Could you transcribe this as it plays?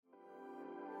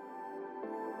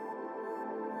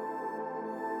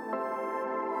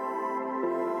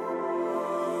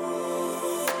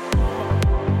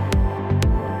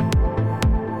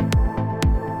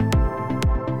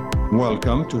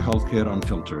Welcome to Healthcare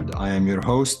Unfiltered. I am your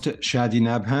host, Shadi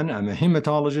Nabhan. I'm a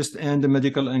hematologist and a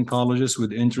medical oncologist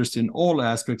with interest in all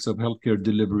aspects of healthcare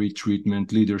delivery,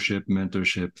 treatment, leadership,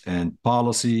 mentorship, and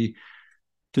policy.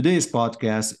 Today's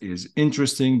podcast is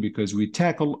interesting because we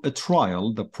tackle a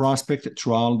trial, the PROSPECT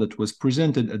trial that was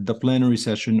presented at the plenary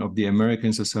session of the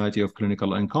American Society of Clinical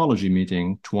Oncology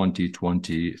meeting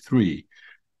 2023.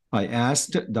 I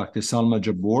asked Dr. Salma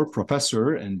Jabbour,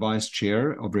 professor and vice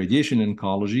chair of radiation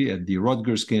oncology at the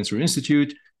Rutgers Cancer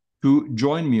Institute, to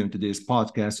join me on today's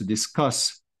podcast to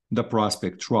discuss the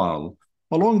PROSPECT trial.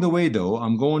 Along the way, though,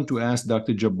 I'm going to ask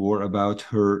Dr. Jabbour about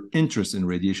her interest in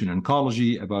radiation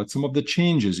oncology, about some of the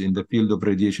changes in the field of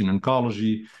radiation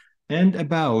oncology, and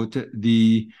about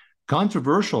the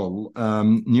controversial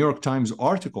New York Times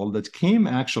article that came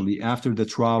actually after the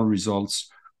trial results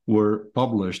were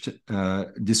published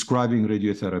describing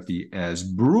radiotherapy as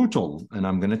brutal. And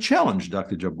I'm going to challenge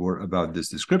Dr. Jabbour about this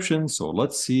description. So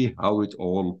let's see how it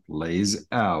all plays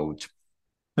out.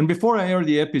 And before I air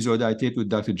the episode I taped with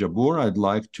Dr. Jabbour, I'd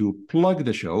like to plug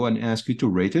the show and ask you to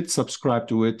rate it, subscribe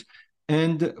to it,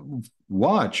 and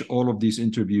watch all of these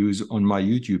interviews on my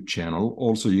YouTube channel.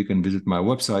 Also, you can visit my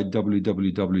website,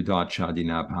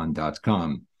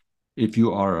 www.shadinabhan.com. If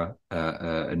you are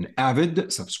an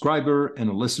avid subscriber and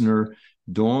a listener,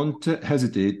 don't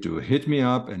hesitate to hit me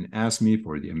up and ask me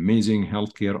for the amazing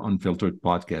Healthcare Unfiltered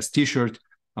podcast t-shirt.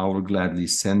 I will gladly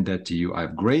send that to you. I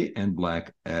have gray and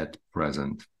black at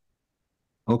present.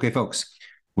 Okay, folks,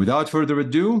 without further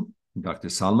ado, Dr.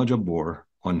 Salma Jabbour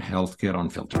on Healthcare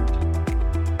Unfiltered.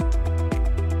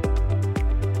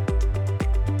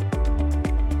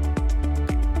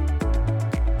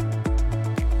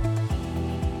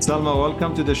 Salma,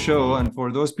 welcome to the show. And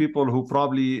for those people who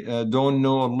probably don't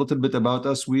know a little bit about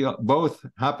us, we both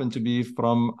happen to be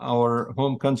from our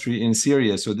home country in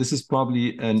Syria. So this is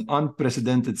probably an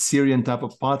unprecedented Syrian type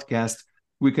of podcast.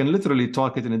 We can literally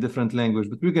talk it in a different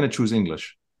language, but we're going to choose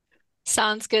English.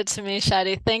 Sounds good to me,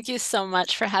 Shadi. Thank you so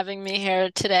much for having me here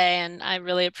today. And I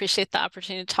really appreciate the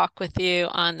opportunity to talk with you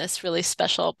on this really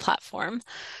special platform.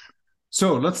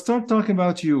 So let's start talking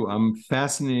about you. I'm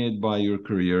fascinated by your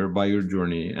career, by your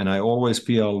journey, and I always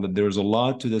feel that there's a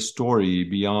lot to the story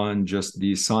beyond just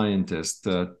the scientist.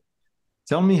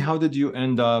 Tell me, how did you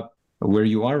end up where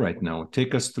you are right now?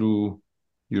 Take us through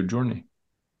your journey.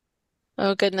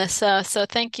 Oh, goodness. So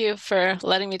thank you for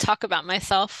letting me talk about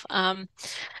myself. I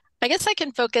guess I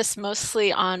can focus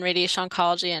mostly on radiation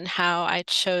oncology and how I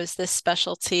chose this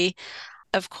specialty.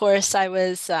 Of course, I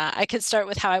could start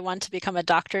with how I wanted to become a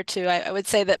doctor too. I would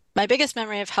say that my biggest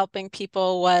memory of helping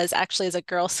people was actually as a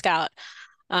Girl Scout.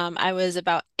 I was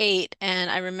about 8,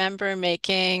 and I remember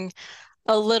making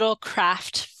a little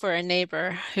craft for a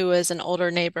neighbor who was an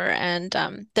older neighbor. And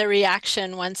their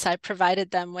reaction once I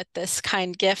provided them with this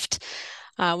kind gift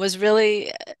was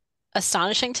really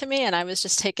astonishing to me, and I was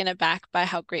just taken aback by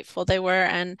how grateful they were.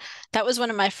 And that was one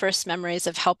of my first memories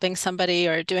of helping somebody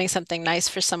or doing something nice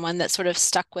for someone that sort of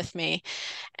stuck with me.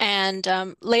 And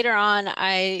later on,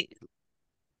 I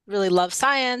really loved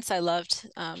science. I loved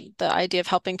the idea of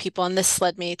helping people, and this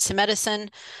led me to medicine.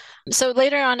 So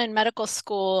later on in medical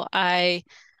school, I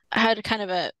had kind of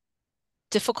a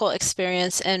difficult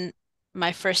experience in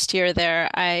my first year there.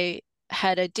 I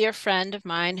had a dear friend of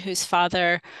mine whose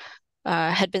father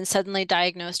had been suddenly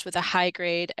diagnosed with a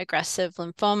high-grade aggressive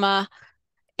lymphoma.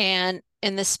 And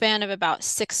in the span of about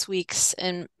 6 weeks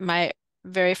in my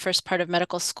very first part of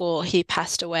medical school, he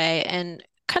passed away in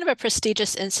kind of a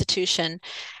prestigious institution.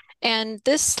 And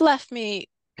this left me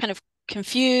kind of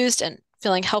confused and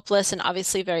feeling helpless, and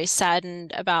obviously very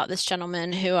saddened about this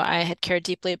gentleman who I had cared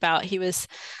deeply about. He was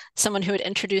someone who had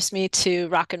introduced me to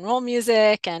rock and roll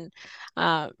music and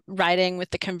riding with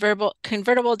the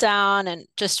convertible down, and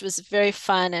just was very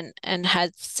fun and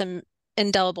had some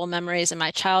indelible memories in my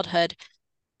childhood.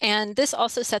 And this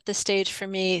also set the stage for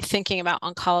me thinking about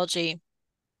oncology.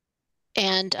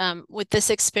 And with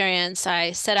this experience,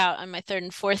 I set out on my 3rd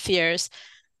and 4th years.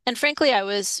 And frankly, I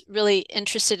was really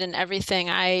interested in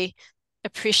everything. I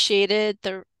appreciated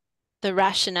the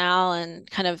rationale and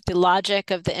kind of the logic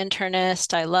of the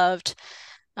internist. I loved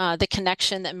the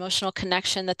connection, the emotional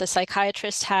connection that the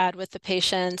psychiatrist had with the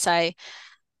patients. I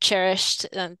cherished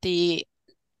the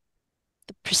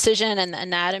precision and the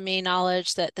anatomy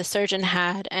knowledge that the surgeon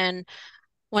had. And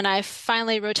when I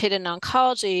finally rotated in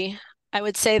oncology, I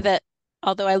would say that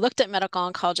although I looked at medical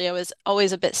oncology, I was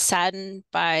always a bit saddened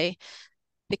by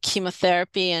the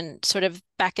chemotherapy, and sort of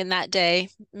back in that day,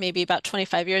 maybe about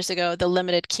 25 years ago, the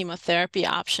limited chemotherapy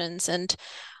options. And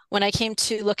when I came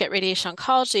to look at radiation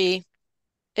oncology,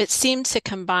 it seemed to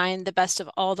combine the best of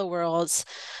all the worlds,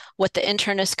 what the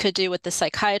internist could do, what the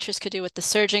psychiatrist could do, what the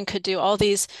surgeon could do, all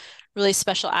these really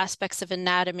special aspects of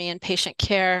anatomy and patient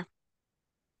care,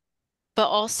 but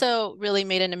also really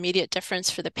made an immediate difference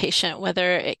for the patient,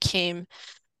 whether it came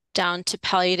down to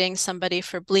palliating somebody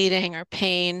for bleeding or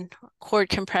pain, or cord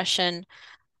compression,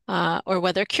 or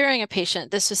whether curing a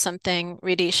patient. This was something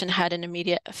radiation had an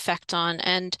immediate effect on.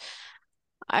 And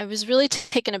I was really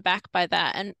taken aback by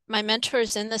that. And my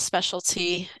mentors in this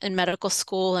specialty in medical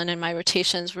school and in my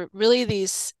rotations were really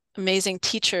these amazing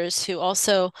teachers who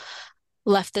also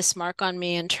left this mark on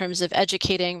me in terms of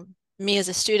educating me as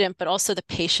a student, but also the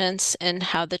patients and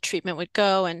how the treatment would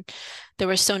go. And they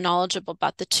were so knowledgeable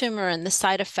about the tumor and the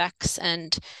side effects.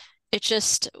 And it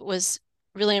just was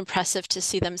really impressive to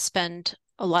see them spend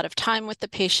a lot of time with the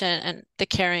patient and the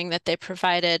caring that they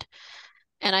provided.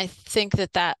 And I think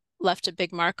that that left a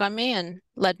big mark on me and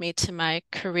led me to my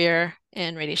career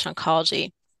in radiation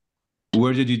oncology.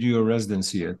 Where did you do your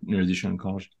residency at radiation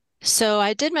oncology? So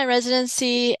I did my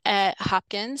residency at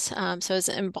Hopkins. So I was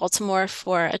in Baltimore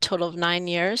for a total of 9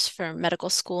 years for medical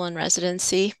school and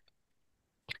residency.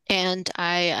 And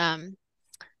I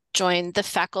joined the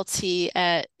faculty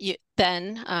at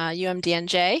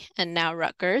UMDNJ and now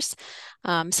Rutgers.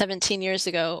 17 years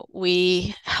ago,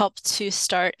 we helped to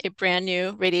start a brand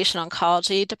new radiation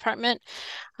oncology department,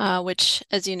 which,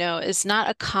 as you know, is not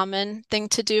a common thing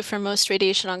to do for most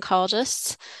radiation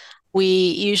oncologists.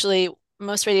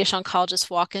 Most radiation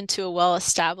oncologists walk into a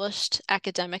well-established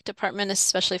academic department,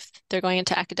 especially if they're going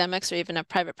into academics or even a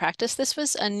private practice. This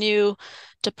was a new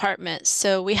department,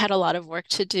 so we had a lot of work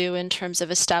to do in terms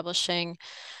of establishing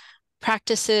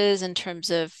practices, in terms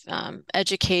of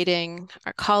educating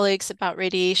our colleagues about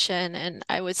radiation. And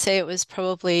I would say it was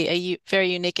probably a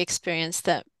very unique experience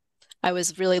that I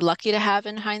was really lucky to have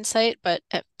in hindsight, but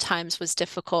at times was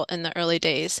difficult in the early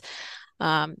days.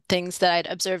 Things that I'd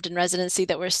observed in residency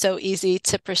that were so easy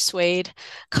to persuade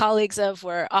colleagues of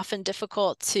were often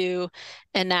difficult to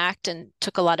enact and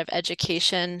took a lot of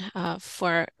education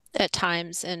for at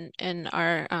times in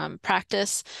our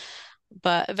practice.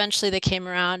 But eventually they came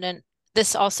around, and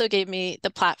this also gave me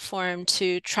the platform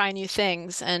to try new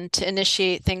things and to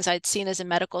initiate things I'd seen as a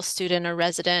medical student or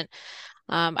resident.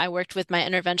 I worked with my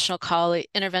interventional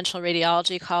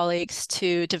radiology colleagues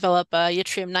to develop a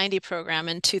Yttrium-90 program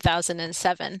in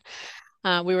 2007.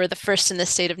 We were the first in the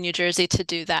state of New Jersey to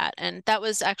do that. And that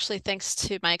was actually thanks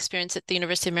to my experience at the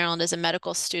University of Maryland as a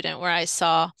medical student, where I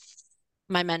saw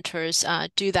my mentors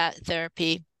do that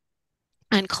therapy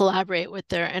and collaborate with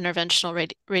their interventional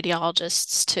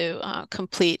radiologists to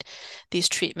complete these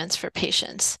treatments for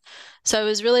patients. So I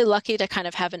was really lucky to kind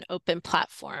of have an open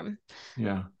platform.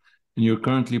 Yeah. And you're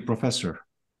currently a professor.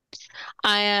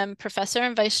 I am professor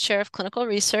and vice chair of clinical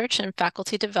research and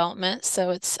faculty development. So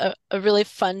it's a really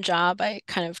fun job. I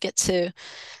kind of get to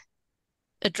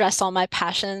address all my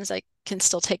passions. I can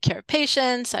still take care of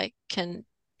patients. I can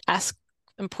ask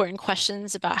important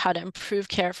questions about how to improve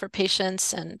care for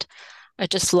patients. And I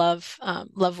just love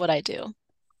what I do.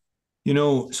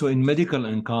 So in medical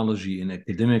oncology, in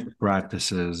academic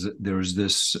practices, there's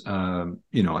this,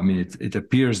 it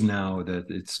appears now that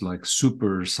it's like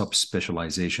super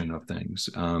subspecialization of things.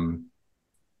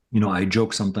 I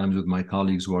joke sometimes with my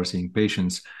colleagues who are seeing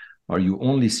patients, are you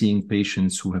only seeing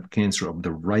patients who have cancer of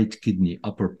the right kidney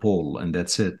upper pole, and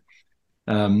that's it?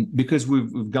 Because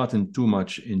we've gotten too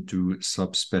much into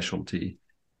subspecialty.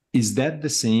 Is that the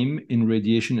same in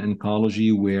radiation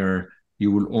oncology, where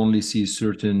you will only see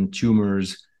certain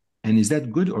tumors? And is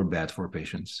that good or bad for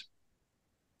patients?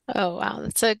 Oh, wow.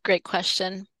 That's a great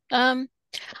question.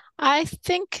 I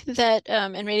think that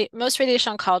most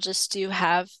radiation oncologists do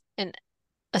have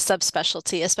a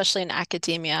subspecialty, especially in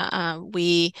academia.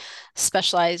 We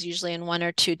specialize usually in one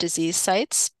or two disease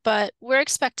sites, but we're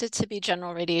expected to be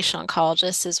general radiation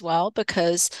oncologists as well,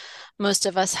 because most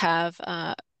of us have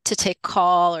to take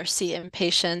call or see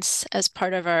inpatients as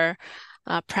part of our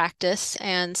practice.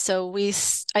 And so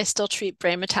I still treat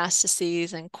brain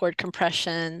metastases and cord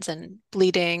compressions and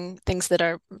bleeding,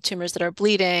 tumors that are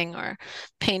bleeding or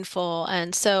painful.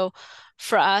 And so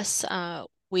for us,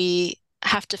 we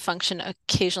have to function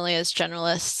occasionally as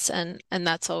generalists, and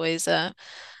that's always an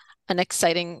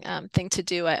exciting thing to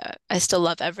do. I still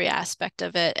love every aspect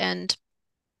of it. And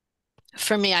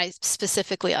for me, I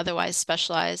specifically otherwise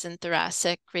specialize in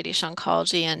thoracic radiation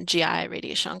oncology and GI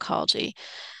radiation oncology.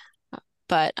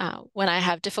 But when I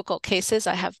have difficult cases,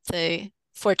 I have the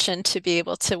fortune to be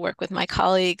able to work with my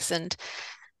colleagues and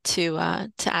to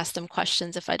ask them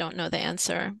questions if I don't know the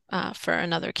answer for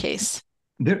another case.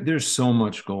 There's so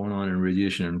much going on in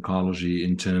radiation oncology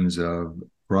in terms of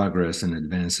progress and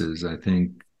advances. I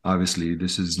think obviously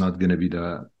this is not going to be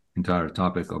the entire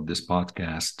topic of this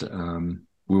podcast.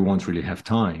 We won't really have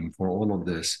time for all of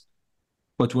this.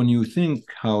 But when you think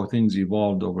how things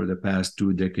evolved over the past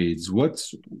 2 decades,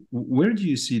 where do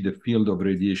you see the field of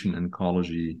radiation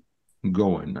oncology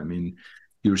going? I mean,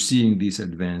 you're seeing these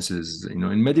advances,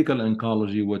 in medical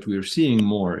oncology. What we're seeing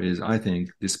more is, I think,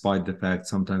 despite the fact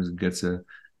sometimes it gets a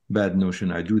bad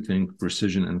notion, I do think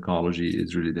precision oncology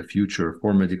is really the future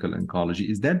for medical oncology.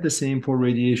 Is that the same for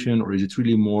radiation, or is it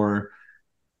really more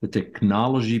the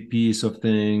technology piece of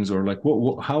things, or like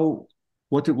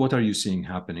what are you seeing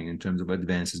happening in terms of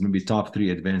advances, maybe top three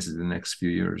advances in the next few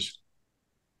years?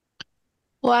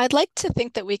 Well, I'd like to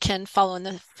think that we can follow in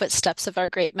the footsteps of our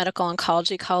great medical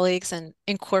oncology colleagues and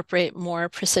incorporate more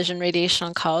precision radiation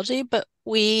oncology, but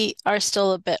we are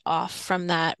still a bit off from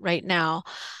that right now.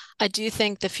 I do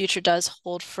think the future does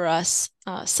hold for us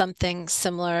something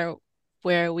similar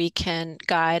where we can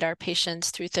guide our patients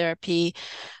through therapy,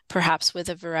 perhaps with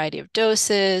a variety of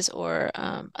doses or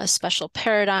a special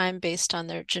paradigm based on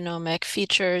their genomic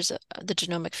features, the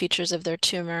genomic features of their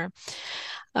tumor.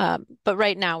 But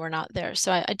right now we're not there.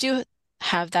 So I do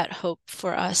have that hope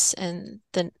for us in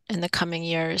the coming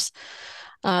years.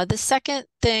 The second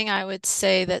thing I would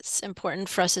say that's important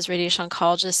for us as radiation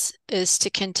oncologists is to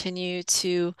continue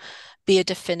to be a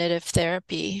definitive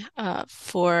therapy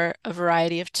for a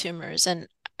variety of tumors. And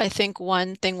I think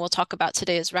one thing we'll talk about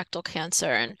today is rectal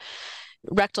cancer. And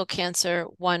rectal cancer,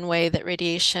 one way that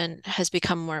radiation has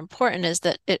become more important is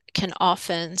that it can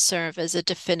often serve as a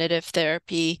definitive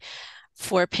therapy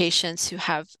for patients who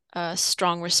have a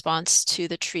strong response to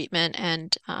the treatment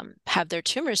and have their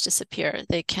tumors disappear.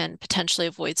 They can potentially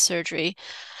avoid surgery.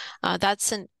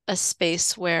 That's a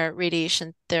space where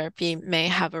radiation therapy may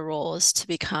have a role, is to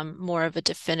become more of a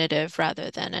definitive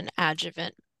rather than an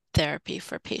adjuvant therapy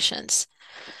for patients.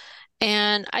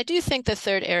 And I do think the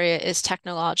third area is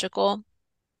technological.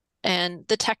 And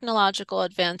the technological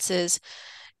advances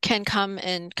can come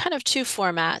in kind of two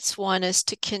formats. One is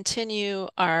to continue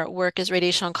our work as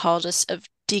radiation oncologists of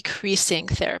decreasing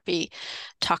therapy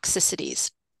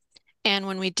toxicities. And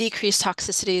when we decrease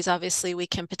toxicities, obviously we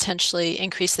can potentially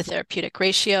increase the therapeutic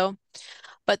ratio.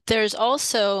 But there's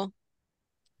also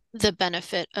the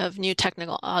benefit of new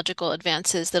technological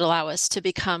advances that allow us to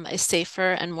become a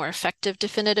safer and more effective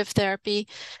definitive therapy.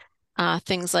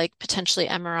 Things like potentially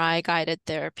MRI-guided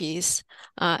therapies,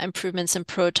 improvements in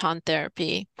proton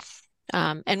therapy.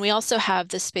 And we also have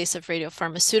this space of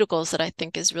radiopharmaceuticals that I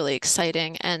think is really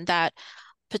exciting, and that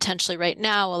potentially right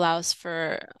now allows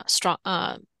for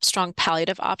strong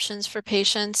palliative options for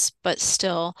patients, but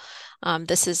still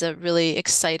this is a really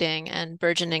exciting and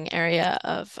burgeoning area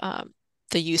of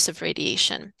the use of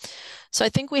radiation. So I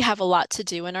think we have a lot to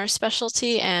do in our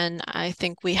specialty, and I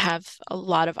think we have a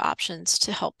lot of options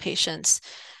to help patients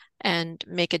and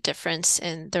make a difference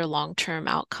in their long-term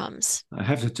outcomes. I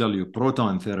have to tell you,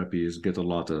 proton therapies get a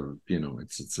lot of,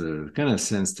 it's a kind of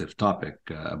sensitive topic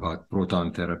about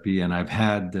proton therapy. And I've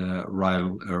had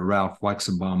Ralph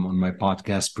Waxenbaum on my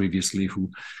podcast previously, who,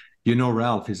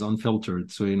 Ralph is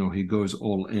unfiltered. So, he goes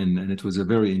all in, and it was a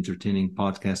very entertaining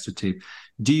podcast to tape.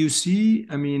 Do you see,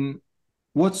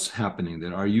 what's happening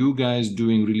there? Are you guys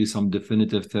doing really some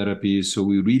definitive therapies so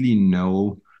we really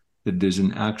know that there's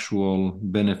an actual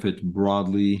benefit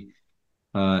broadly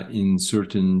in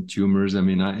certain tumors?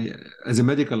 As a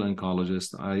medical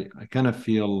oncologist, I kind of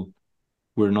feel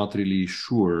we're not really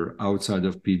sure outside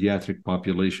of pediatric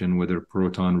population whether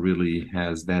proton really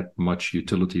has that much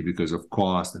utility because of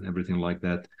cost and everything like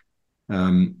that.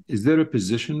 Is there a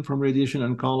position from radiation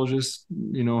oncologists,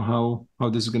 how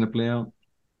this is going to play out?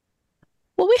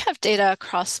 Well, we have data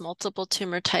across multiple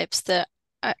tumor types that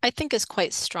I think is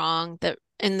quite strong, that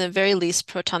in the very least,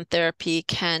 proton therapy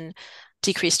can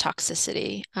decrease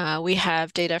toxicity. We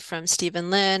have data from Stephen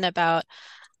Lin about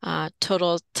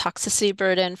total toxicity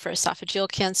burden for esophageal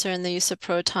cancer and the use of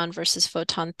proton versus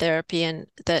photon therapy, and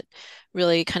that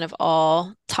really kind of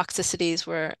all toxicities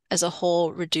were as a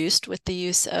whole reduced with the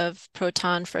use of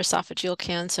proton for esophageal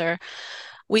cancer.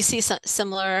 We see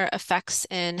similar effects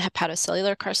in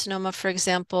hepatocellular carcinoma, for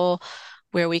example,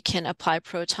 where we can apply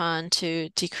proton to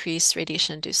decrease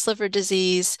radiation-induced liver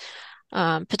disease.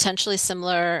 Potentially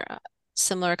similar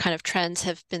kind of trends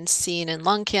have been seen in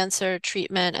lung cancer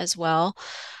treatment as well.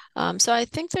 So I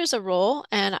think there's a role,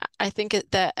 and I think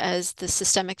that as the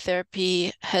systemic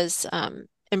therapy has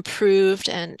improved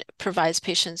and provides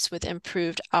patients with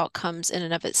improved outcomes in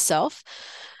and of itself,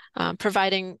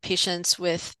 providing patients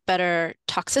with better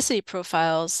toxicity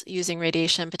profiles using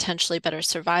radiation, potentially better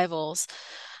survivals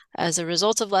as a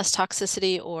result of less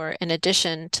toxicity or in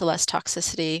addition to less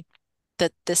toxicity,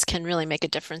 that this can really make a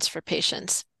difference for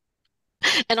patients.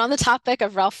 And on the topic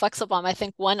of Ralph Flexelbaum, I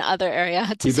think one other area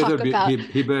to talk about,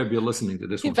 he better be listening to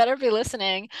this you one. better be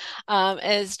listening,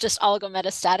 is just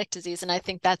oligometastatic disease. And I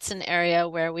think that's an area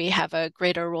where we have a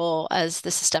greater role as the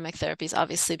systemic therapies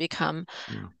obviously become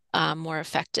more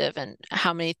effective. And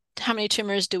how many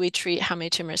tumors do we treat? How many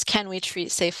tumors can we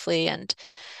treat safely? And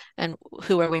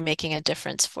who are we making a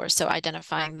difference for? So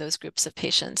identifying those groups of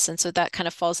patients. And so that kind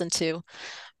of falls into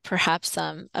perhaps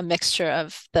a mixture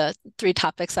of the three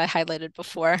topics I highlighted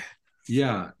before.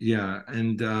 Yeah, yeah.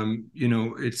 And,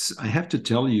 I have to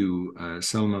tell you,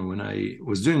 Selma, when I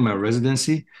was doing my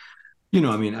residency,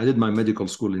 I mean, I did my medical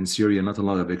school in Syria, not a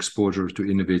lot of exposure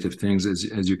to innovative things,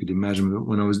 as you could imagine. But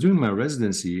when I was doing my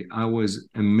residency, I was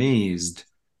amazed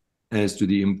as to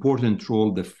the important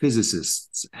role the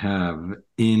physicists have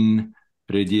in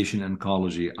radiation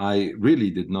oncology. I really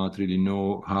did not really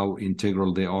know how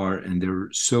integral they are, and they're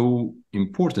so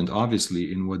important,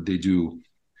 obviously, in what they do.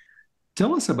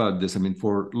 Tell us about this. I mean,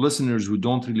 for listeners who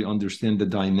don't really understand the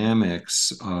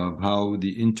dynamics of how the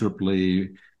interplay,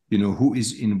 who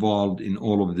is involved in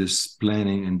all of this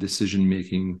planning and decision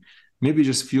making, maybe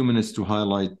just a few minutes to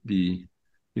highlight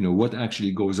what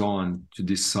actually goes on to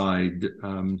decide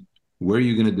where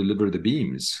you're going to deliver the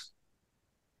beams.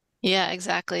 Yeah,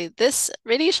 exactly. This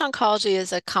radiation oncology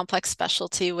is a complex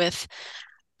specialty with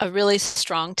a really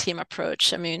strong team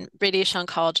approach. I mean, radiation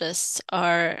oncologists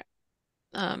are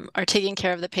taking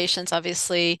care of the patients,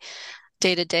 obviously,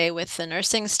 day to day with the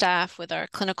nursing staff, with our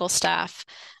clinical staff.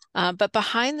 But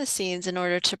behind the scenes, in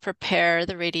order to prepare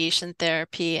the radiation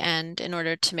therapy and in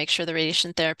order to make sure the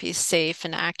radiation therapy is safe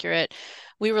and accurate,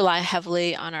 we rely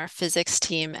heavily on our physics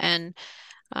team. And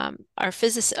our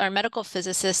medical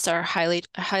physicists are a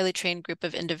highly trained group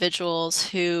of individuals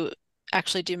who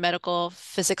actually do medical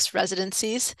physics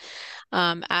residencies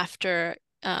after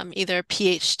either a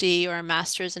PhD or a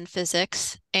master's in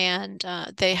physics, and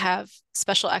they have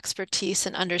special expertise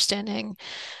in understanding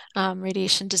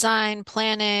radiation design,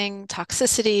 planning,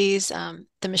 toxicities,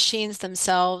 the machines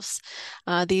themselves.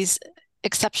 These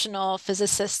exceptional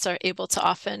physicists are able to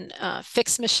often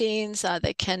fix machines.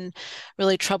 They can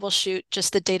really troubleshoot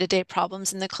just the day-to-day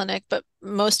problems in the clinic, but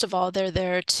most of all, they're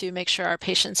there to make sure our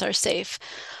patients are safe.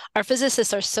 Our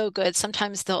physicists are so good.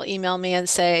 Sometimes they'll email me and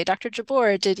say, Dr.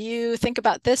 Jabbour, did you think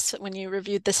about this when you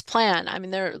reviewed this plan? I mean,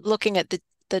 they're looking at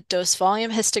the dose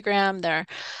volume histogram, they're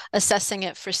assessing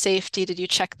it for safety. Did you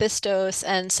check this dose?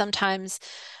 And sometimes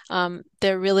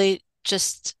they're really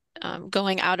just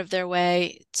going out of their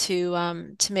way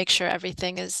to make sure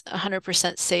everything is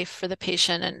 100% safe for the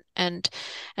patient, and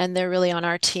they're really on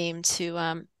our team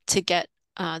to get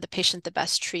the patient the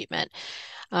best treatment.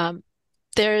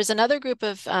 There's another group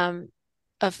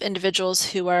of individuals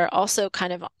who are also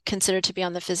kind of considered to be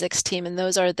on the physics team, and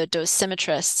those are the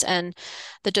dosimetrists. And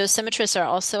the dosimetrists are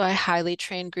also a highly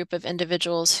trained group of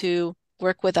individuals who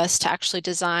work with us to actually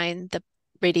design the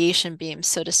radiation beams,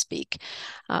 so to speak.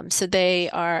 So they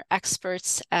are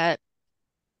experts at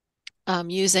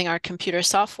using our computer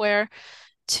software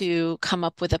to come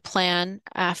up with a plan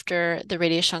after the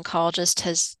radiation oncologist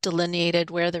has delineated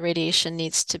where the radiation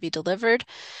needs to be delivered.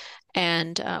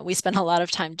 And we spend a lot of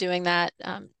time doing that.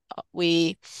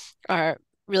 We are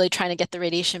really trying to get the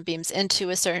radiation beams into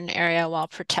a certain area while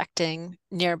protecting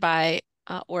nearby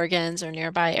organs or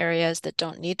nearby areas that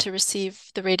don't need to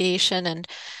receive the radiation. And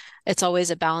it's always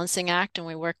a balancing act, and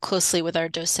we work closely with our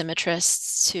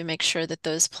dosimetrists to make sure that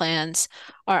those plans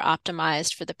are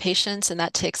optimized for the patients. And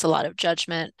that takes a lot of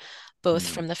judgment, both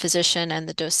from the physician and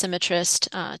the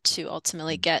dosimetrist, to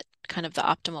ultimately get kind of the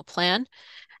optimal plan.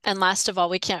 And last of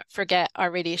all, we can't forget our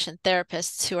radiation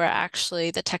therapists, who are actually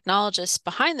the technologists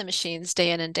behind the machines day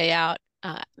in and day out,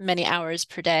 many hours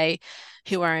per day,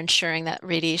 who are ensuring that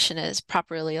radiation is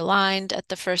properly aligned at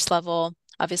the first level,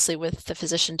 obviously with the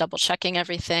physician double checking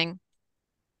everything.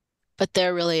 But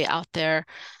they're really out there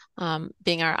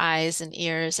being our eyes and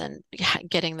ears and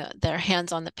getting their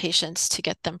hands on the patients to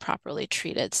get them properly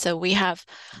treated. So we have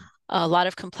a lot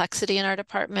of complexity in our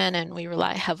department, and we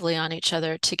rely heavily on each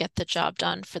other to get the job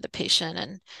done for the patient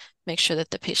and make sure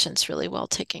that the patient's really well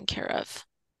taken care of.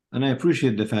 And I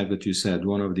appreciate the fact that you said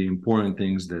one of the important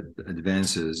things that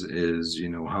advances is,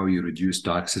 how you reduce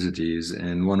toxicities.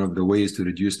 And one of the ways to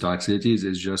reduce toxicities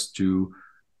is just to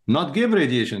not give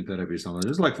radiation therapy. Someone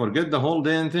just like forget the whole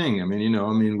damn thing. I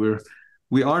mean,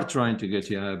 we are trying to get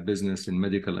you out of business in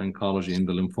medical oncology in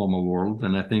the lymphoma world,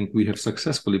 and I think we have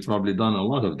successfully probably done a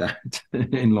lot of that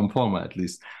in lymphoma, at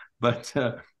least. But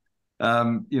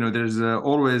there's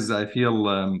always, I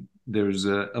feel, there's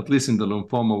at least in the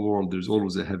lymphoma world, there's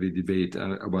always a heavy debate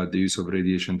about the use of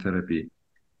radiation therapy.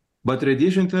 But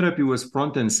radiation therapy was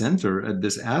front and center at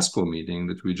this ASCO meeting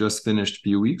that we just finished a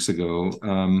few weeks ago,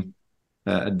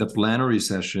 at the plenary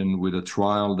session, with a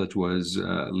trial that was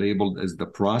labeled as the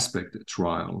Prospect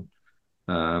trial.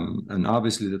 And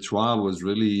obviously, the trial was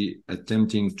really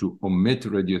attempting to omit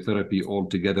radiotherapy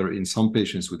altogether in some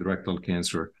patients with rectal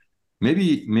cancer.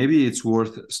 Maybe it's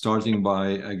worth starting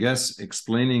by, I guess,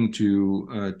 explaining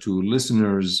to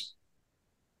listeners,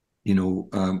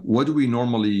 what do we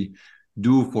normally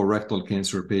do for rectal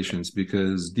cancer patients,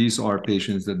 because these are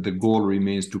patients that the goal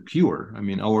remains to cure. I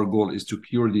mean, our goal is to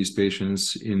cure these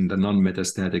patients in the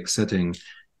non-metastatic setting.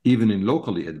 Even in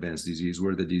locally advanced disease,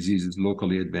 where the disease is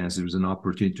locally advanced, there's an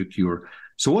opportunity to cure.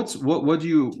 So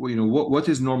what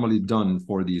is normally done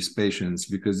for these patients?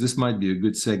 Because this might be a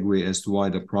good segue as to why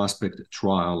the Prospect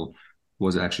trial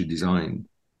was actually designed.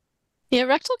 Yeah,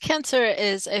 rectal cancer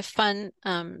is a fun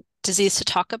disease to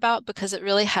talk about because it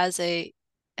really has a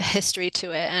history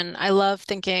to it. And I love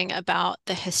thinking about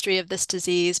the history of this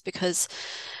disease because,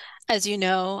 as you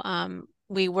know,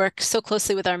 we work so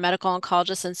closely with our medical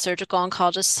oncologists and surgical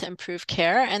oncologists to improve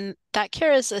care. And that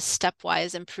care is a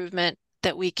stepwise improvement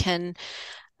that we can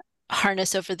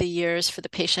harness over the years for the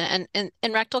patient. And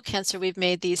in rectal cancer, we've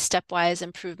made these stepwise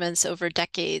improvements over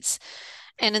decades.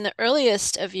 And in the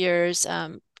earliest of years,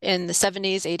 in the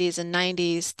 70s, 80s, and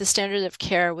 90s, the standard of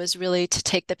care was really to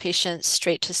take the patient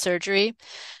straight to surgery,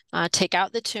 take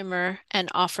out the tumor, and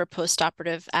offer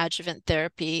postoperative adjuvant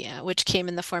therapy, which came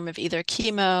in the form of either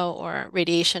chemo or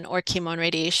radiation or chemo and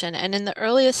radiation. And in the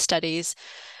earliest studies,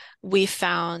 we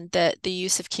found that the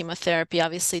use of chemotherapy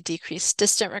obviously decreased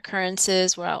distant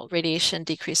recurrences, while radiation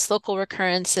decreased local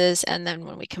recurrences. And then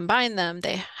when we combined them,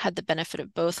 they had the benefit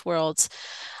of both worlds,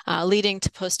 leading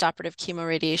to postoperative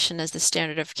chemoradiation as the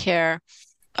standard of care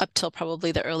up till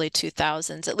probably the early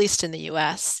 2000s, at least in the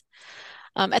US.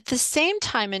 At the same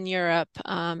time in Europe,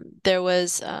 there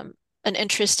was an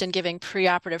interest in giving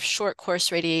preoperative short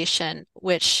course radiation,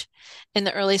 which in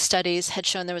the early studies had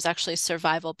shown there was actually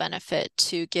survival benefit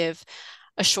to give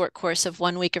a short course of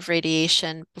 1 week of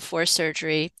radiation before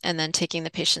surgery and then taking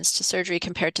the patients to surgery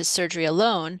compared to surgery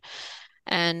alone.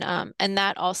 And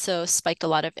that also spiked a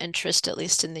lot of interest, at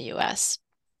least in the US.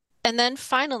 And then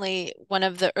finally, one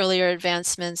of the earlier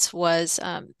advancements was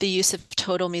the use of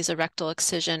total mesorectal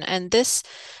excision. And this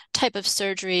type of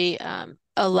surgery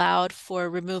allowed for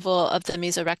removal of the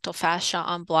mesorectal fascia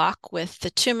en bloc with the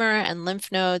tumor and lymph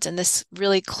nodes, and this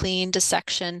really clean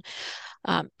dissection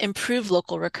improved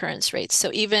local recurrence rates.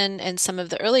 So even in some of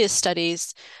the earliest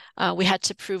studies, we had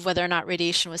to prove whether or not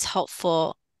radiation was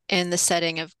helpful in the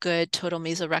setting of good total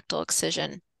mesorectal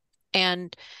excision.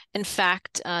 And in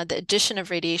fact, the addition of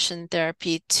radiation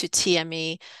therapy to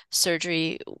TME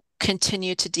surgery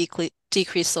continued to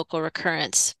decrease local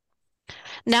recurrence.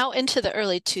 Now into the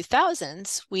early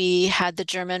 2000s, we had the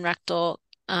German rectal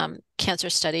cancer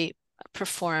study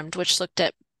performed, which looked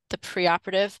at the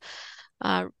preoperative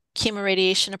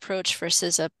chemoradiation approach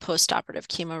versus a postoperative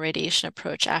chemoradiation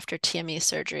approach after TME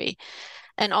surgery.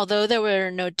 And although there were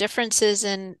no differences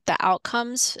in the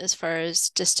outcomes as far as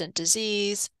distant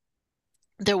disease,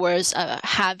 there was a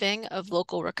halving of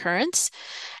local recurrence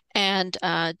and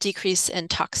decrease in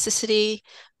toxicity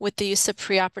with the use of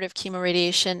preoperative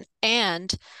chemoradiation.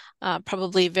 And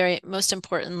probably most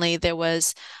importantly, there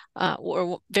was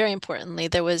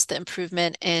the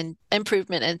improvement in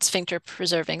sphincter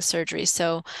preserving surgery.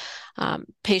 So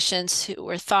patients who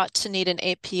were thought to need an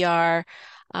APR,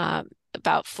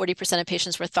 about 40% of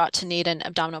patients were thought to need an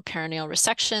abdominal perineal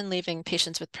resection, leaving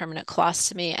patients with permanent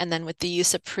colostomy. And then with the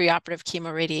use of preoperative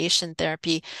chemoradiation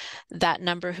therapy, that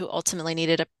number who ultimately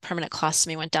needed a permanent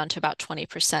colostomy went down to about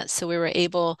 20%. So we were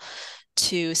able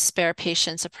to spare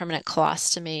patients a permanent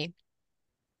colostomy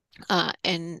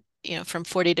from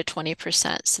 40 to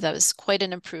 20%. So that was quite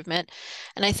an improvement.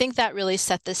 And I think that really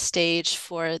set the stage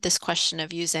for this question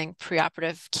of using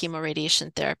preoperative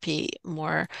chemoradiation therapy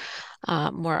more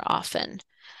often.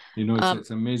 It's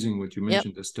amazing what you Yep.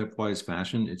 mentioned, the stepwise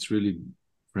fashion. It's really,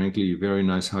 frankly, very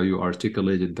nice how you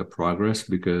articulated the progress,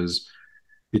 because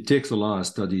it takes a lot of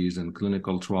studies and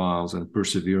clinical trials and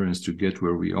perseverance to get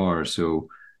where we are. So,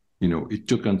 it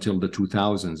took until the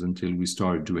 2000s until we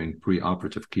started doing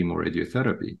preoperative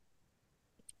chemoradiotherapy.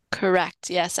 Correct.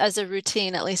 Yes, as a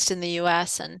routine, at least in the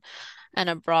US and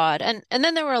abroad. And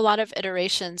then there were a lot of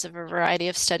iterations of a variety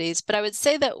of studies. But I would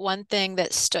say that one thing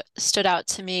that stood out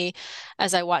to me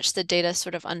as I watched the data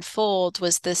sort of unfold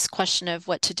was this question of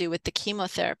what to do with the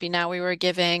chemotherapy. Now we were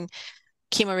giving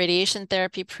chemoradiation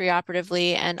therapy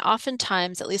preoperatively, and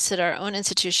oftentimes, at least at our own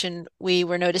institution, we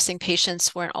were noticing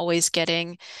patients weren't always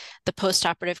getting the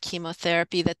postoperative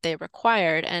chemotherapy that they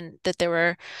required, and that there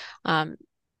were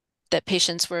that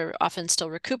patients were often still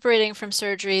recuperating from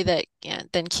surgery, that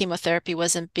then chemotherapy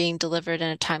wasn't being delivered in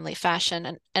a timely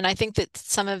fashion. And I think that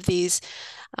some of these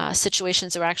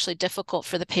situations were actually difficult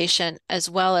for the patient, as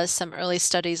well as some early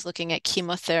studies looking at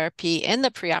chemotherapy in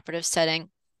the preoperative setting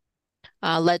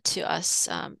led to us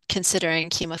considering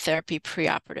chemotherapy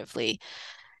preoperatively.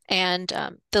 And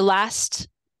the last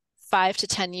 5 to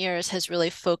 10 years has really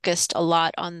focused a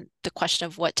lot on the question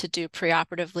of what to do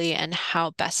preoperatively and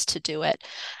how best to do it,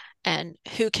 and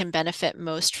who can benefit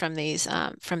most from these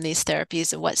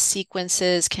therapies, and what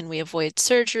sequences can we avoid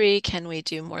surgery? Can we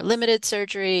do more limited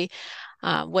surgery?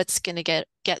 What's going to get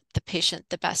the patient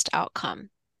the best outcome?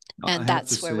 I And have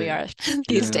to that's where we say, are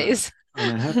these yeah, days.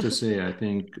 and I have to say, I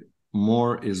think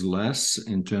more is less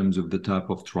in terms of the type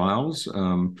of trials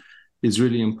is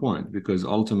really important because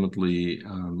ultimately,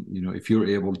 if you're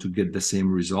able to get the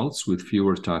same results with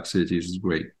fewer toxicities, is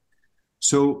great.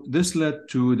 So this led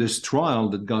to this trial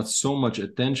that got so much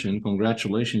attention.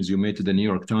 Congratulations, you made it to the New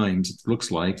York Times, it looks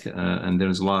like, and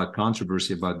there's a lot of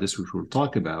controversy about this, which we'll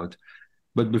talk about.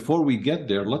 But before we get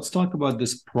there, let's talk about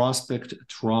this prospect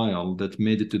trial that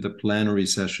made it to the plenary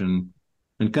session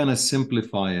and kind of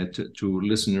simplify it to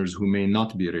listeners who may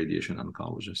not be radiation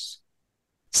oncologists.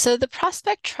 So the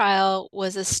Prospect trial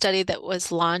was a study that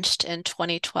was launched in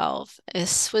 2012.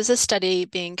 This was a study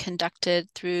being conducted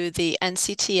through the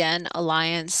NCTN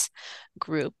Alliance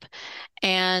group.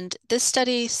 And this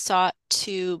study sought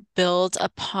to build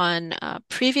upon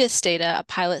previous data, a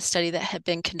pilot study that had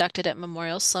been conducted at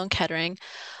Memorial Sloan Kettering,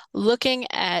 looking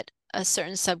at a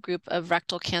certain subgroup of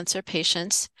rectal cancer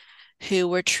patients who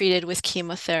were treated with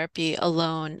chemotherapy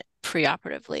alone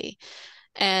preoperatively.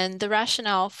 And the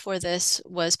rationale for this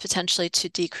was potentially to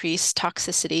decrease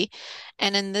toxicity.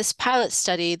 And in this pilot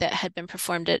study that had been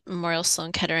performed at Memorial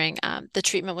Sloan Kettering, the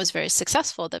treatment was very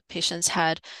successful. The patients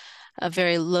had a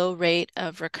very low rate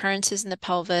of recurrences in the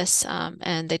pelvis,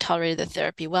 and they tolerated the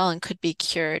therapy well and could be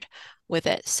cured with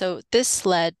it. So this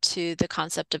led to the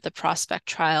concept of the Prospect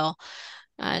trial,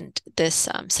 and this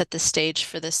set the stage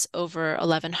for this over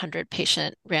 1,100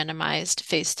 patient randomized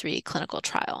phase 3 clinical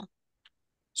trial.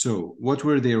 So, what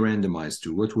were they randomized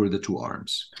to? What were the two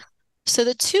arms? So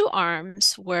the two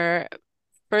arms were,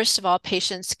 first of all,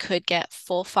 patients could get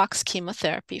FOLFOX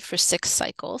chemotherapy for 6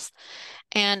 cycles.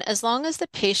 And as long as the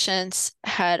patients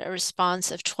had a response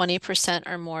of 20%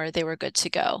 or more, they were good to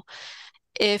go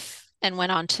and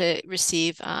went on to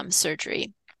receive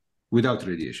surgery Without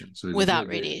radiation. So without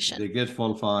they radiation. get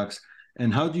FOLFOX.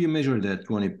 And how do you measure that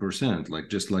 20%? Like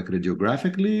just like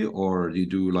radiographically, or you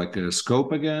do like a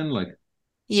scope again? Like,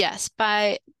 Yes,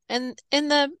 in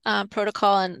the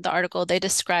protocol and the article, they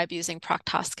describe using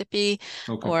proctoscopy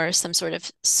okay. or some sort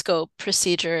of scope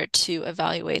procedure to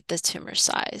evaluate the tumor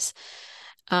size.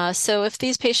 So if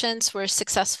these patients were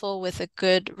successful with a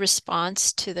good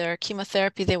response to their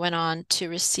chemotherapy, they went on to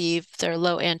receive their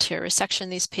low anterior resection.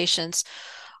 These patients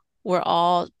were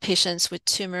all patients with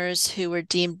tumors who were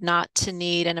deemed not to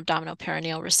need an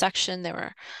abdominoperineal resection. They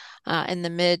were in the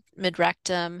mid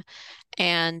rectum,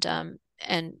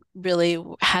 and really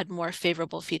had more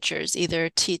favorable features, either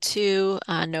T2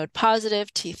 node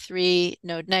positive, T3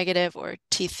 node negative, or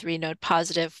T3 node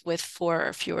positive with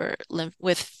fewer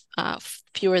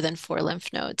than 4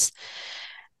 lymph nodes.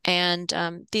 And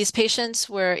these patients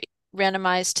were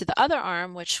randomized to the other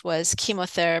arm, which was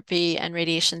chemotherapy and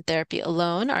radiation therapy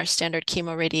alone, our standard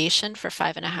chemoradiation for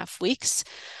 5.5 weeks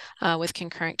with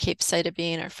concurrent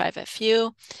capecitabine or 5-FU.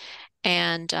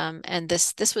 And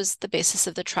this was the basis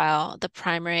of the trial, the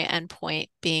primary endpoint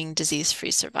being disease-free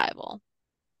survival.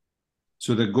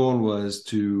 So the goal was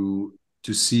to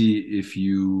see if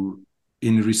you,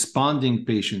 in responding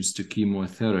patients to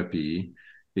chemotherapy,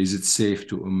 is it safe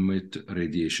to omit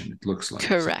radiation? It looks like.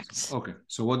 Correct. Okay.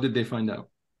 So what did they find out?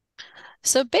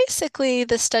 So basically,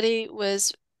 the study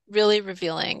was really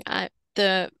revealing.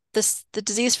 The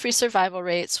disease-free survival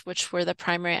rates, which were the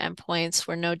primary endpoints,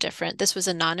 were no different. This was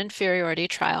a non-inferiority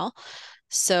trial.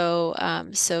 So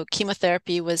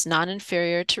chemotherapy was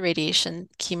non-inferior to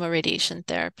chemoradiation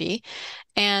therapy,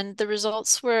 and the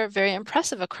results were very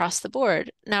impressive across the board.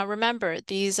 Now, remember,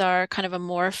 these are kind of a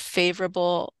more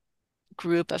favorable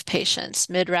group of patients,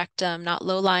 mid-rectum, not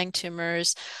low-lying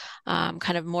tumors,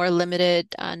 kind of more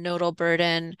limited nodal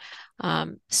burden,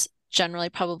 generally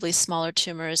probably smaller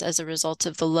tumors as a result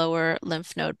of the lower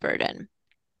lymph node burden.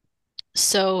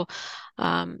 So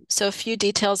a few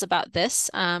details about this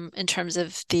in terms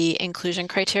of the inclusion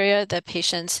criteria. The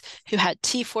patients who had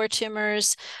T4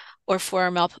 tumors or 4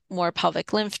 or more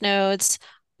pelvic lymph nodes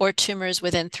or tumors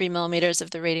within 3 millimeters of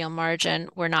the radial margin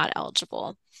were not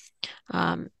eligible.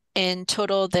 In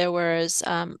total, there was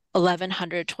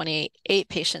 1,128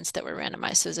 patients that were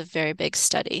randomized, so it was a very big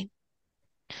study.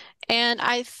 And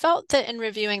I felt that in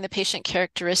reviewing the patient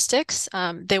characteristics,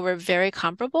 they were very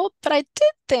comparable, but I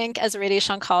did think as a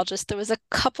radiation oncologist, there was a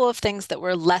couple of things that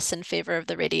were less in favor of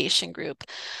the radiation group.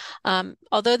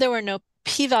 Although there were no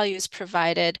p-values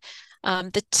provided,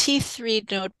 the T3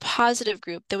 node positive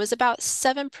group, there was about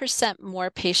 7% more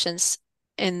patients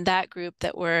in that group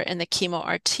that were in the chemo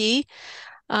RT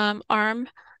arm,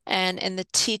 and in the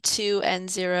T2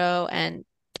 N0 and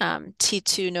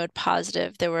T2 node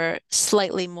positive, there were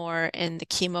slightly more in the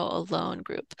chemo alone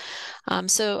group.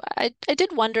 So I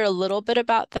did wonder a little bit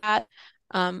about that.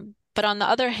 But on the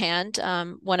other hand,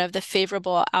 one of the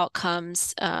favorable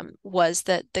outcomes was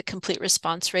that the complete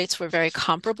response rates were very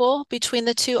comparable between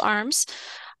the two arms,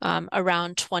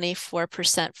 around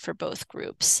 24% for both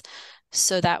groups.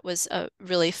 So that was a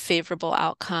really favorable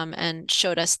outcome and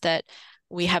showed us that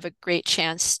we have a great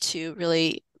chance to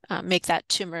really make that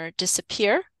tumor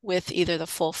disappear with either the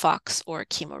FOLFOX or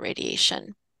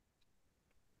chemoradiation.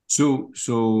 So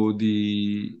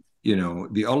the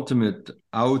ultimate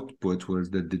output was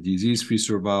that the disease-free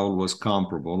survival was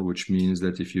comparable, which means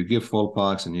that if you give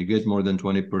FOLFOX and you get more than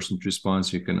 20%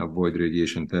 response, you can avoid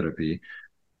radiation therapy.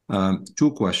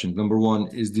 Two questions. Number one,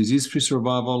 is disease-free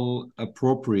survival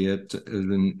appropriate as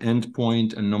an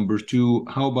endpoint? And number two,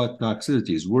 how about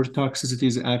toxicities? Were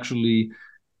toxicities actually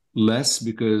less?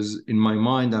 Because in my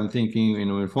mind, I'm thinking, in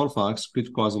FOLFOX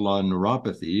could cause a lot of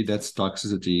neuropathy. That's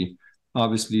toxicity.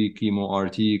 Obviously, chemo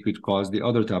RT could cause the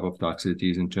other type of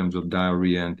toxicities in terms of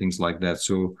diarrhea and things like that.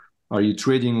 So are you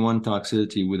trading one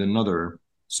toxicity with another?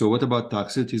 So what about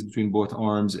toxicities between both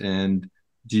arms? And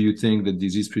do you think that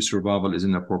disease-free survival is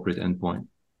an appropriate endpoint?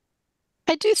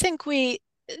 I do think we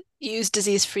use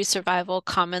disease-free survival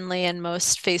commonly in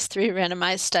most phase 3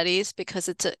 randomized studies because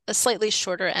it's a slightly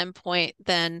shorter endpoint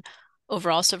than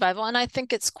overall survival. And I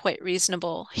think it's quite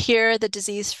reasonable. Here, the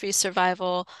disease-free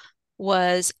survival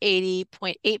was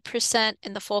 80.8%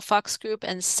 in the FOLFOX group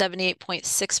and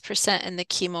 78.6% in the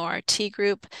chemo RT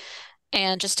group.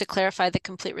 And just to clarify, the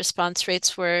complete response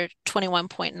rates were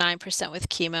 21.9% with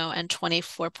chemo and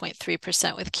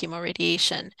 24.3% with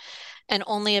chemoradiation. And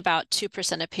only about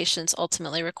 2% of patients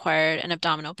ultimately required an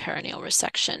abdominal perineal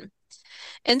resection.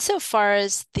 Insofar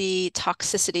as the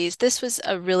toxicities, this was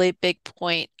a really big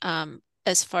point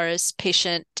as far as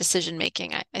patient decision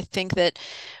making. I think that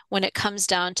when it comes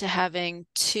down to having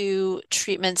two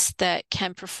treatments that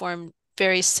can perform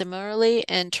very similarly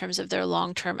in terms of their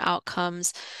long-term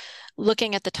outcomes,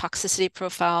 looking at the toxicity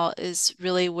profile is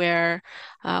really where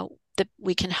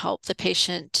we can help the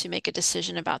patient to make a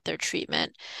decision about their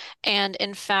treatment. And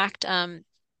in fact,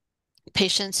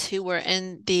 patients who were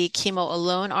in the chemo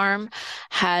alone arm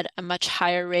had a much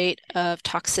higher rate of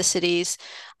toxicities.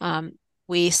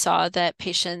 We saw that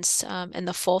patients in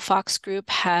the FOLFOX group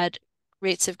had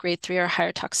rates of grade 3 or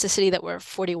higher toxicity that were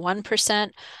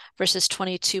 41% versus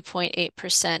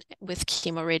 22.8% with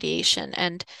chemoradiation.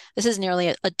 And this is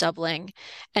nearly a doubling.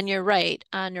 And you're right,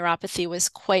 neuropathy was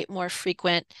quite more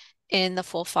frequent in the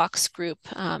FOLFOX group,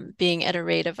 being at a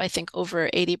rate of, I think, over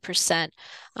 80%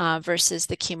 versus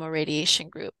the chemoradiation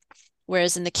group.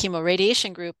 Whereas in the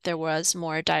chemoradiation group, there was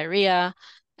more diarrhea,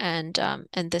 and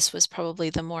this was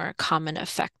probably the more common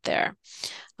effect there.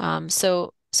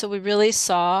 So we really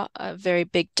saw a very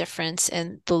big difference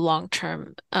in the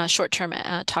long-term, short-term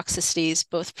toxicities,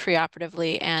 both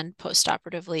preoperatively and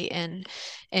postoperatively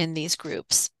in these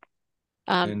groups.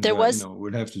 And There was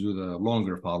we'll have to do the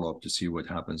longer follow-up to see what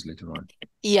happens later on.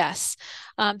 Yes.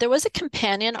 There was a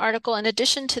companion article in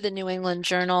addition to the New England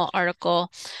Journal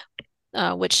article,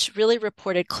 which really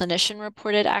reported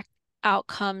clinician-reported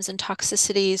outcomes and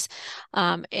toxicities.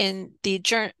 In the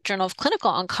Journal of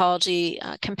Clinical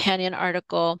Oncology companion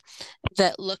article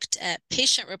that looked at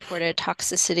patient-reported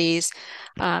toxicities,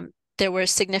 there were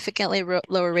significantly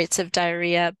lower rates of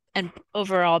diarrhea and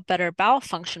overall better bowel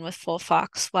function with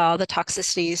FOLFOX, while the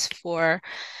toxicities for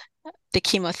the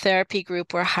chemotherapy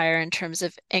group were higher in terms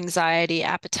of anxiety,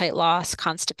 appetite loss,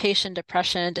 constipation,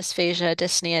 depression, dysphagia,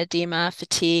 dyspnea, edema,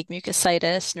 fatigue,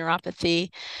 mucositis, neuropathy.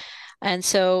 And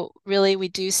so really we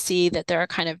do see that there are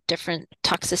kind of different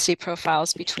toxicity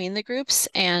profiles between the groups.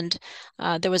 And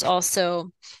there was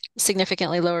also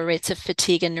significantly lower rates of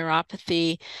fatigue and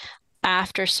neuropathy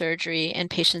after surgery in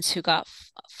patients who got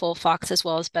FOLFOX, as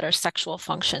well as better sexual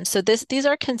function. So these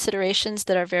are considerations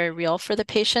that are very real for the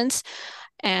patients.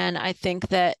 And I think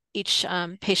that each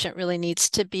patient really needs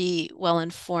to be well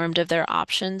informed of their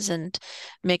options and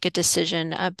make a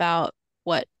decision about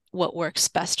what works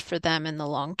best for them in the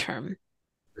long term.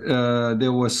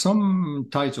 There was some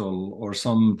title or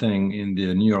something in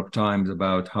the New York Times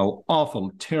about how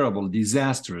awful, terrible,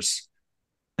 disastrous,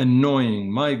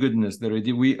 annoying. My goodness,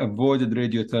 we avoided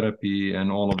radiotherapy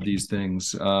and all of these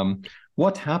things.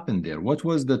 What happened there? What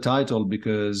was the title?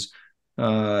 Because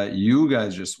you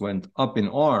guys just went up in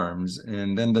arms,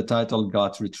 and then the title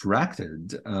got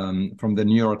retracted from the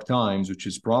New York Times, which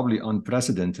is probably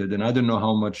unprecedented. And I don't know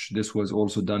how much this was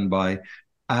also done by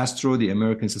ASTRO, the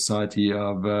American Society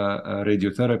of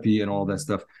Radiotherapy, and all that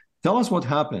stuff. Tell us what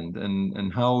happened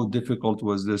and how difficult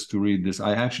was this to read this.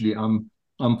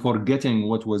 I'm forgetting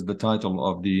what was the title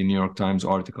of the New York Times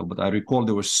article, but I recall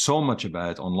there was so much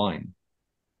about it online.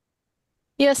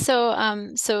 Yeah, so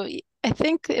I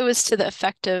think it was to the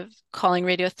effect of calling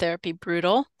radiotherapy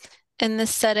brutal in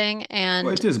this setting. Well, And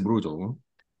it is brutal.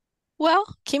 well,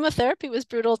 chemotherapy was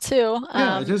brutal too.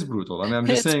 Yeah, it is brutal. I mean, I'm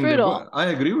just It's saying brutal. that I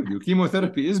agree with you.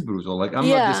 Chemotherapy is brutal. Like, I'm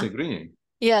not Yeah. disagreeing.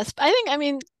 Yes, I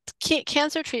mean,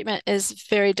 cancer treatment is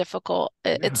very difficult.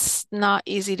 Yeah. It's not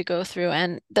easy to go through,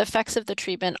 and the effects of the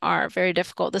treatment are very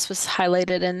difficult. This was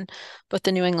highlighted in both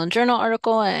the New England Journal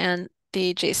article and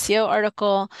the JCO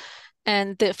article,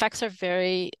 and the effects are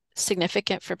very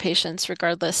significant for patients,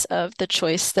 regardless of the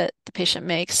choice that the patient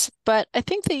makes. But I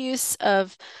think the use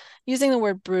of using the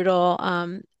word brutal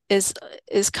is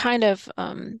kind of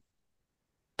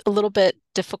a little bit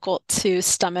difficult to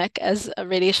stomach as a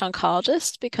radiation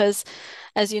oncologist because,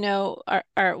 as you know,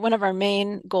 our one of our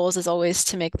main goals is always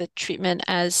to make the treatment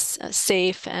as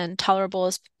safe and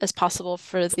tolerable as possible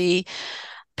for the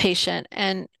patient.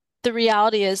 And the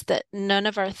reality is that none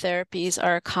of our therapies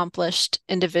are accomplished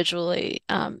individually.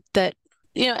 That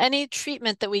any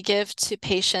treatment that we give to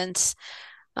patients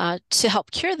to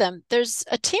help cure them, there's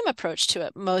a team approach to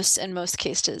it in most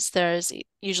cases. There's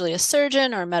usually a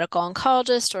surgeon or a medical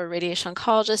oncologist or a radiation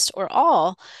oncologist or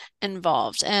all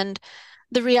involved. And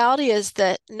the reality is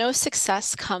that no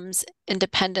success comes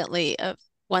independently of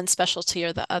one specialty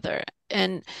or the other.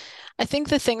 And I think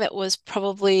the thing that was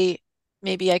probably,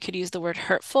 maybe I could use the word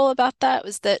hurtful about that,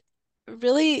 was that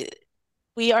really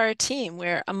we are a team.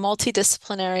 We're a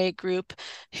multidisciplinary group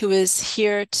who is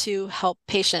here to help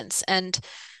patients. And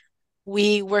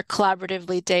we work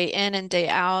collaboratively day in and day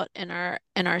out in our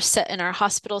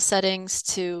hospital settings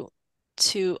to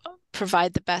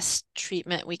provide the best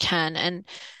treatment we can. And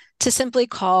to simply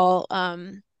call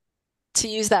to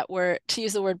use the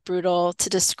word brutal to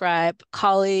describe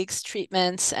colleagues,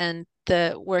 treatments, and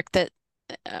the work that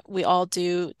we all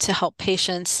do to help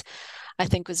patients, I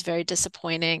think was very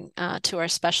disappointing to our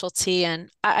specialty. And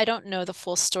I don't know the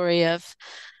full story of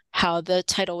how the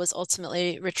title was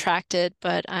ultimately retracted,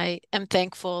 but I am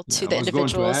thankful Yeah, to I the was going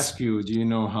to individuals. ask you, do you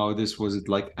know how this was? It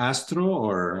like Astro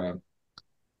or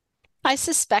I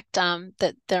suspect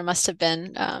that there must have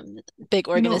been big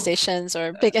you know, organizations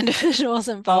or big individuals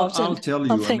I'll involved I'll in tell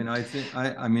you. I helping. mean,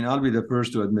 I mean, I'll be the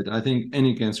first to admit. I think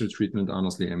any cancer treatment,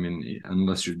 honestly, I mean,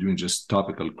 unless you're doing just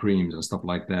topical creams and stuff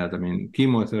like that, I mean,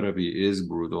 chemotherapy is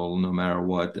brutal no matter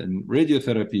what, and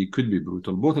radiotherapy could be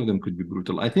brutal. Both of them could be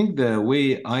brutal. I think the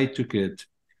way I took it,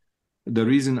 the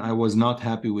reason I was not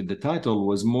happy with the title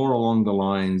was more along the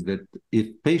lines that if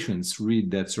patients read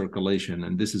that circulation,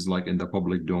 and this is like in the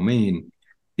public domain,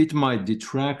 it might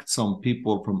detract some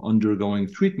people from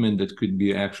undergoing treatment that could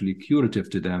be actually curative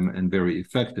to them and very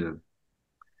effective.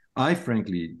 I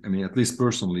frankly, I mean, at least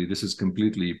personally, this is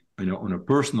completely, on a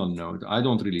personal note, I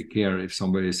don't really care if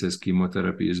somebody says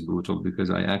chemotherapy is brutal because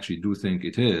I actually do think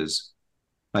it is.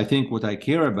 I think what I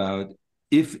care about,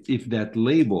 if that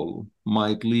label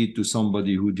might lead to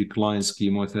somebody who declines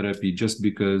chemotherapy just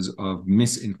because of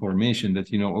misinformation that,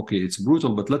 okay, it's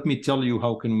brutal, but let me tell you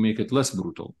how can we make it less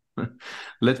brutal.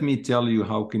 Let me tell you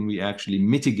how can we actually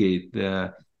mitigate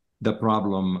the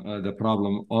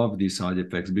problem of these side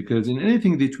effects, because in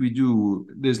anything that we do,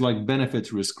 there's like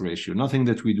benefit risk ratio. Nothing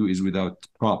that we do is without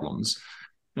problems.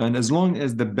 And as long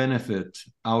as the benefit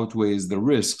outweighs the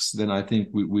risks, then I think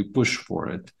we push for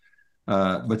it.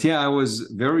 But yeah, I was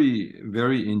very,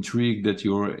 very intrigued that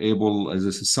you're able, as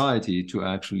a society, to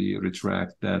actually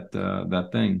retract that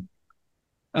thing.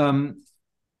 Um,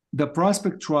 the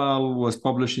prospect trial was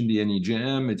published in the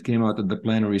NEJM. It came out at the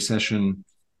plenary session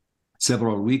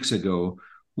several weeks ago.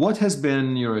 What has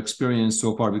been your experience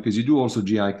so far? Because you do also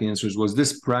GI cancers. Was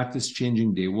this practice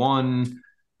changing day one?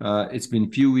 It's been a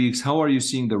few weeks. How are you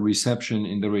seeing the reception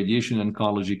in the radiation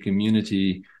oncology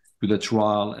community to the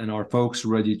trial? And are folks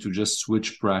ready to just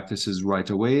switch practices right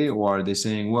away? Or are they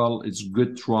saying, well, it's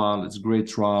good trial, it's great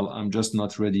trial, I'm just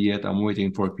not ready yet, I'm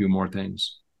waiting for a few more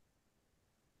things?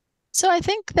 So I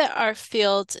think that our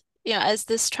field as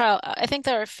this trial, I think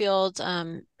that our field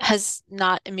has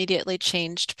not immediately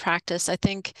changed practice. I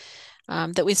think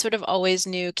that we sort of always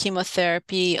knew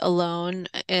chemotherapy alone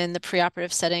in the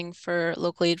preoperative setting for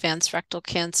locally advanced rectal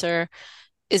cancer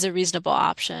is a reasonable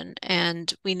option.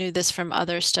 And we knew this from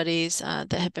other studies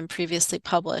that had been previously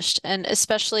published, and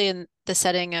especially in the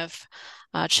setting of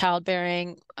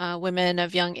childbearing women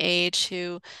of young age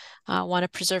who want to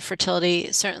preserve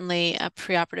fertility. Certainly, a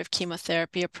preoperative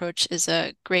chemotherapy approach is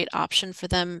a great option for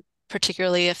them,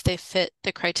 particularly if they fit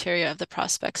the criteria of the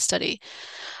PROSPECT study.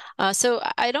 So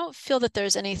I don't feel that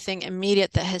there's anything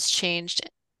immediate that has changed,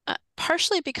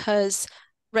 partially because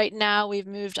right now we've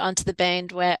moved onto the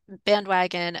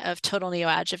bandwagon of total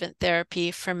neoadjuvant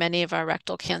therapy for many of our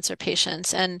rectal cancer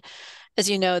patients. And as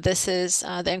you know, this is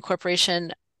the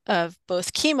incorporation of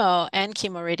both chemo and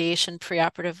chemoradiation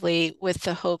preoperatively with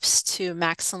the hopes to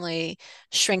maximally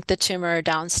shrink the tumor,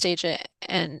 downstage it,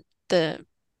 and the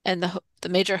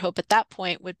major hope at that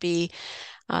point would be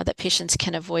that patients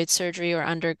can avoid surgery or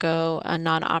undergo a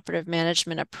non-operative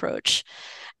management approach.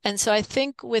 And so I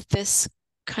think with this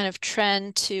kind of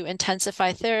trend to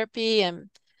intensify therapy and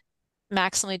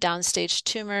maximally downstage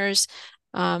tumors,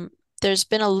 there's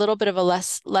been a little bit of a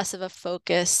less of a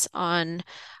focus on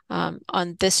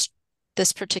this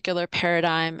particular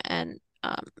paradigm, and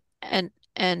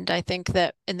I think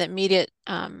that in the immediate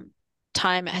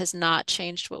time it has not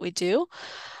changed what we do,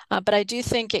 but I do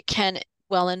think it can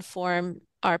well inform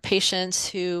our patients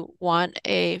who want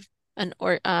an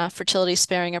fertility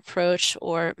sparing approach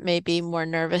or may be more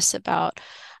nervous about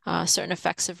certain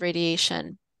effects of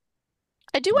radiation.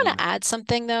 I do want Yeah. to add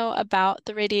something though about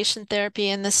the radiation therapy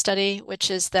in this study,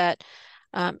 which is that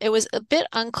it was a bit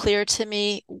unclear to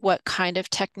me what kind of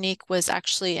technique was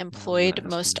actually That employed has to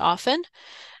most be. often.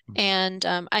 Mhm. And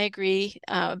I agree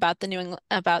about the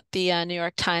New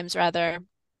York Times rather,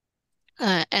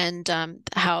 and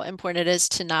how important it is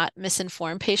to not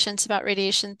misinform patients about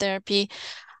radiation therapy.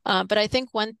 But I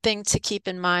think one thing to keep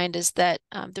in mind is that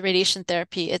the radiation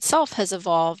therapy itself has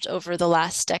evolved over the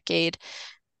last decade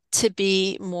to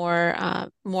be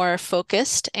more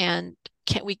focused, and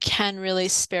we can really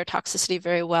spare toxicity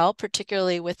very well,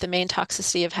 particularly with the main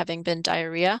toxicity of having been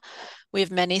diarrhea. We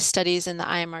have many studies in the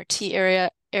IMRT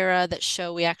era that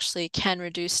show we actually can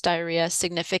reduce diarrhea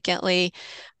significantly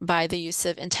by the use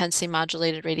of intensely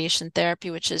modulated radiation therapy,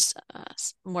 which is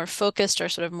more focused or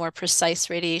sort of more precise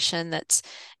radiation that's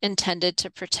intended to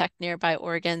protect nearby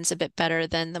organs a bit better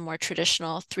than the more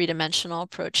traditional three-dimensional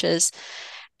approaches.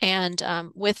 And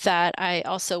with that, I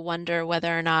also wonder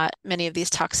whether or not many of these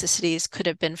toxicities could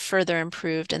have been further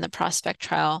improved in the PROSPECT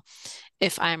trial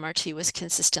if IMRT was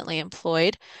consistently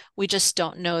employed. We just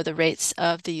don't know the rates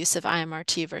of the use of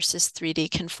IMRT versus 3D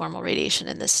conformal radiation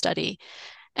in this study.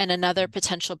 And another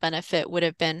potential benefit would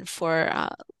have been for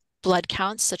blood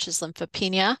counts, such as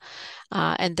lymphopenia.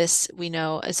 And this we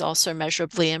know is also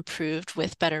measurably improved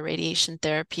with better radiation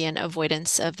therapy and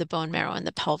avoidance of the bone marrow in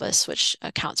the pelvis, which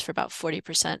accounts for about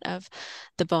 40% of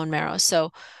the bone marrow.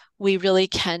 So we really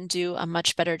can do a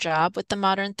much better job with the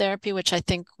modern therapy, which I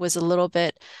think was a little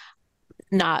bit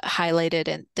not highlighted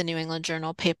in the New England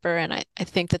Journal paper. And I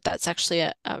think that that's actually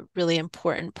a really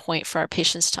important point for our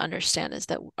patients to understand, is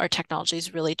that our technology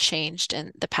has really changed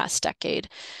in the past decade.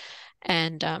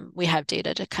 And we have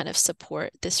data to kind of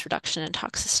support this reduction in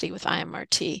toxicity with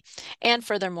IMRT. And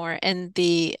furthermore, in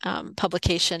the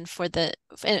publication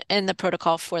in the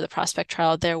protocol for the PROSPECT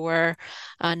trial, there were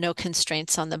no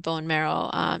constraints on the bone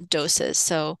marrow doses.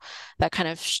 So that kind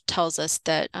of tells us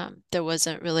that there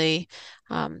wasn't really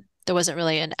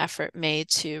an effort made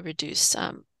to reduce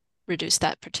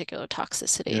that particular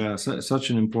toxicity. Yeah, such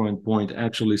an important point.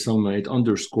 Actually, Selma, it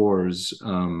underscores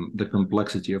the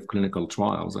complexity of clinical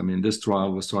trials. I mean, this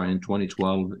trial was started in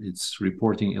 2012. It's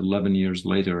reporting 11 years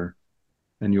later.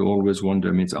 And you always wonder,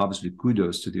 I mean, it's obviously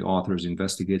kudos to the authors,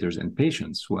 investigators, and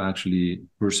patients who actually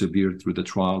persevered through the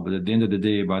trial. But at the end of the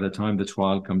day, by the time the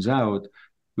trial comes out,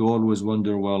 you always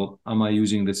wonder, well, am I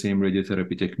using the same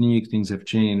radiotherapy technique? Things have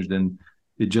changed. And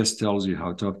it just tells you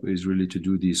how tough it is really to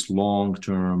do these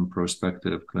long-term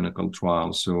prospective clinical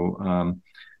trials. So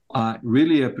I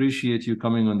really appreciate you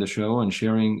coming on the show and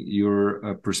sharing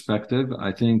your perspective.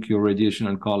 I think your radiation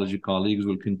oncology colleagues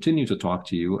will continue to talk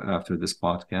to you after this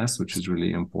podcast, which is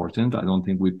really important. I don't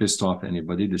think we pissed off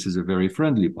anybody. This is a very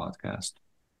friendly podcast.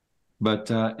 But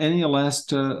any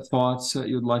last thoughts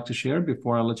you'd like to share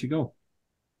before I let you go?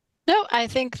 No, I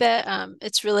think that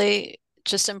it's really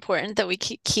just important that we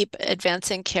keep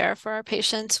advancing care for our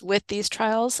patients with these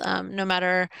trials, no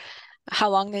matter how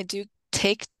long they do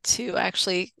take to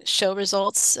actually show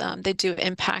results. They do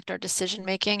impact our decision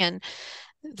making, and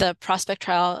the Prospect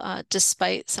trial,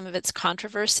 despite some of its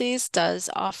controversies, does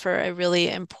offer a really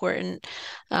important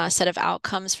set of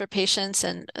outcomes for patients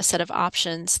and a set of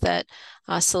options that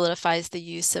solidifies the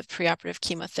use of preoperative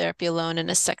chemotherapy alone in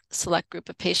a select group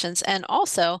of patients. And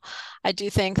also, I do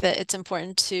think that it's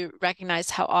important to recognize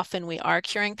how often we are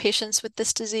curing patients with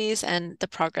this disease and the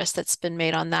progress that's been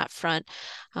made on that front.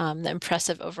 The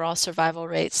impressive overall survival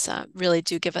rates really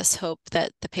do give us hope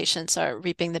that the patients are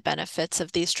reaping the benefits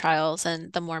of these trials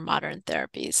and the more modern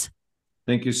therapies.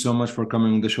 Thank you so much for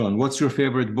coming on the show. And what's your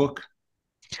favorite book?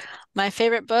 My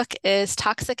favorite book is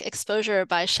Toxic Exposure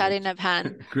by Shadi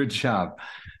Nabhan. Good job.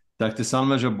 Dr.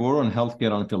 Salma Jabbour on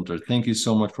Healthcare Unfiltered. Thank you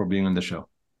so much for being on the show.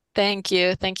 Thank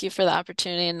you. Thank you for the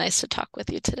opportunity and nice to talk with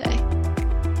you today.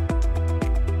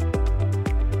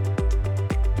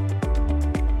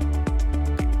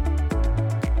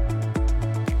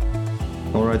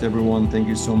 All right, everyone. Thank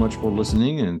you so much for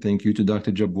listening. And thank you to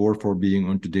Dr. Jabbour for being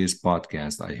on today's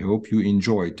podcast. I hope you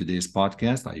enjoyed today's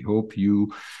podcast. I hope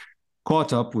you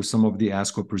caught up with some of the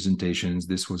ASCO presentations.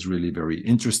 This was really very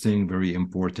interesting, very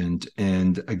important.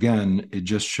 And again, it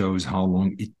just shows how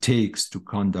long it takes to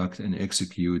conduct and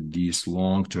execute these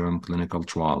long-term clinical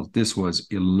trials. This was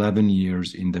 11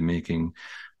 years in the making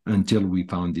until we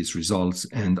found these results.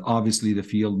 And obviously, the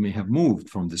field may have moved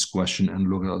from this question and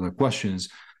look at other questions,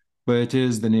 but it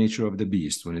is the nature of the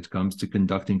beast when it comes to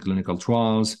conducting clinical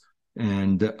trials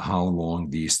and how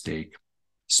long these take.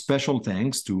 Special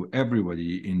thanks to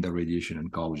everybody in the radiation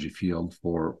oncology field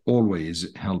for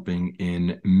always helping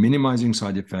in minimizing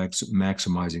side effects,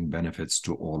 maximizing benefits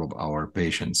to all of our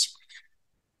patients.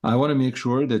 I want to make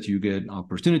sure that you get an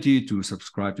opportunity to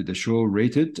subscribe to the show,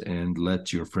 rate it, and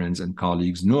let your friends and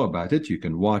colleagues know about it. You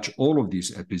can watch all of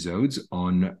these episodes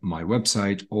on my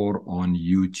website or on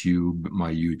YouTube,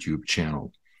 my YouTube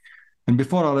channel. And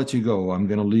before I let you go, I'm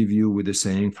going to leave you with a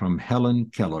saying from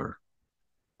Helen Keller.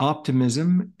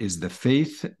 Optimism is the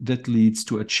faith that leads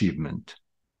to achievement.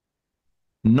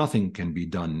 Nothing can be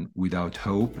done without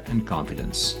hope and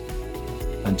confidence.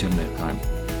 Until next time,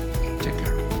 take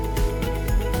care.